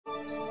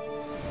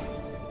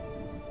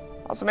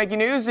Also making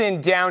news in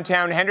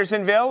downtown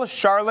Hendersonville,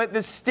 Charlotte the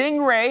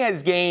stingray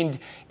has gained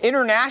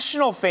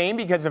international fame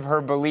because of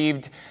her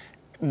believed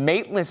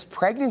mateless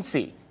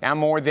pregnancy. Now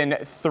more than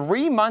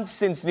 3 months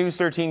since News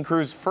 13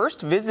 crews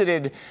first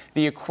visited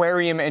the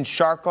aquarium and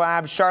shark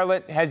lab,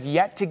 Charlotte has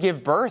yet to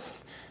give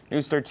birth.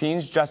 News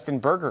 13's Justin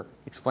Berger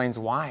explains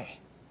why.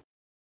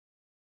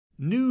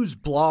 News,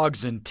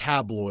 blogs, and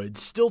tabloids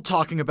still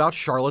talking about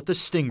Charlotte the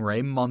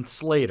stingray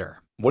months later.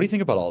 What do you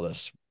think about all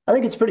this? I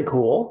think it's pretty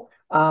cool.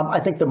 I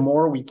think the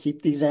more we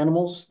keep these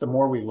animals, the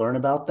more we learn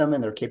about them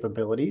and their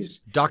capabilities.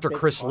 Dr.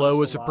 Chris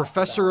Lowe is a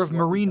professor of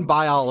marine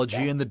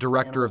biology and the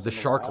director of the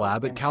Shark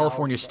Lab at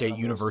California State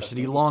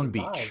University, Long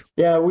Beach.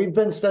 Yeah, we've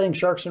been studying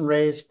sharks and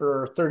rays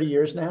for 30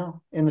 years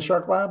now in the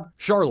Shark Lab.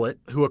 Charlotte,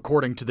 who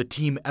according to the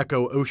Team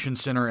Echo Ocean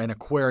Center and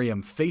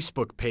Aquarium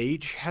Facebook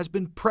page, has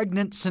been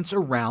pregnant since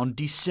around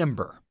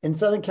December. In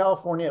Southern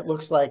California, it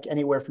looks like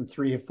anywhere from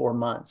 3 to 4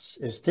 months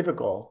is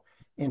typical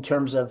in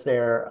terms of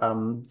their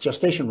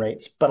gestation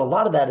rates, but a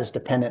lot of that is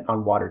dependent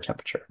on water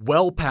temperature.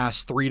 Well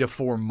past 3 to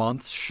 4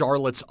 months,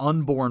 Charlotte's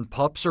unborn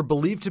pups are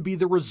believed to be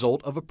the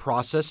result of a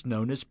process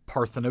known as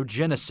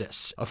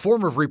parthenogenesis, a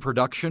form of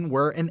reproduction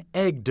where an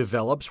egg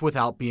develops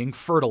without being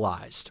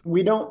fertilized.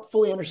 We don't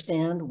fully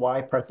understand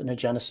why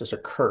parthenogenesis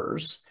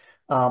occurs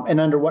and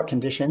under what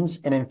conditions.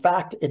 And in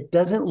fact, it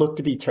doesn't look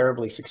to be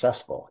terribly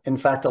successful. In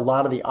fact, a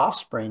lot of the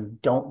offspring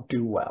don't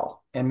do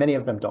well, and many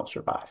of them don't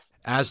survive.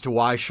 As to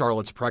why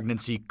Charlotte's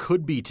pregnancy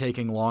could be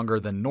taking longer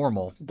than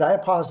normal,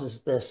 diapause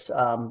is this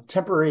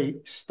temporary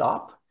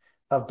stop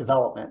of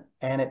development.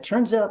 And it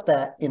turns out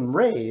that in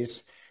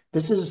rays,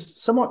 this is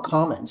somewhat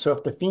common. So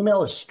if the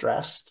female is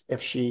stressed,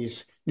 if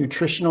she's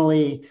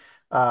nutritionally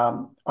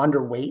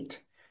underweight,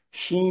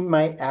 she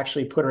might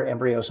actually put her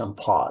embryos on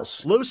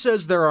pause. Lowe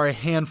says there are a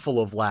handful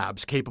of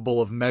labs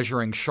capable of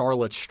measuring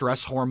Charlotte's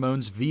stress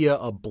hormones via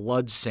a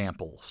blood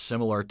sample,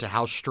 similar to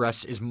how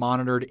stress is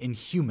monitored in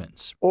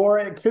humans. Or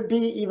it could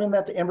be even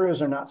that the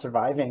embryos are not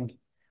surviving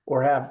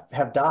or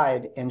have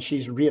died, and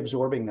she's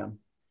reabsorbing them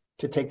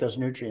to take those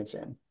nutrients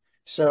in.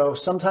 So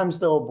sometimes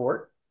they'll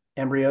abort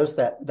embryos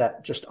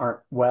that just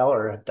aren't well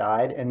or have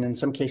died, and in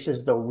some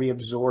cases they'll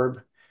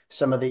reabsorb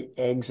some of the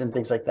eggs and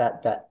things like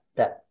that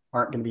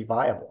aren't going to be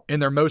viable.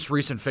 In their most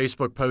recent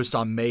Facebook post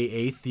on May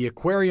 8th, the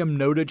aquarium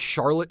noted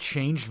Charlotte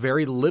changed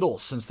very little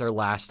since their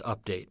last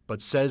update,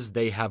 but says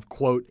they have,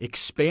 quote,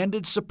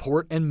 expanded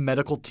support and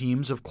medical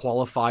teams of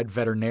qualified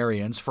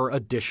veterinarians for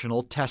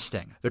additional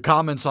testing. The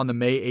comments on the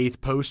May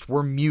 8th post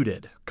were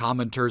muted.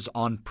 Commenters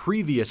on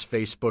previous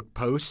Facebook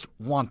posts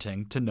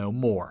wanting to know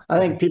more. I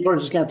think people are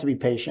just going to have to be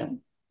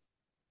patient.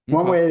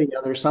 One way or the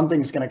other,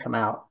 something's going to come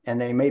out,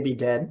 and they may be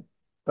dead,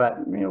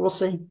 but we'll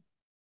see.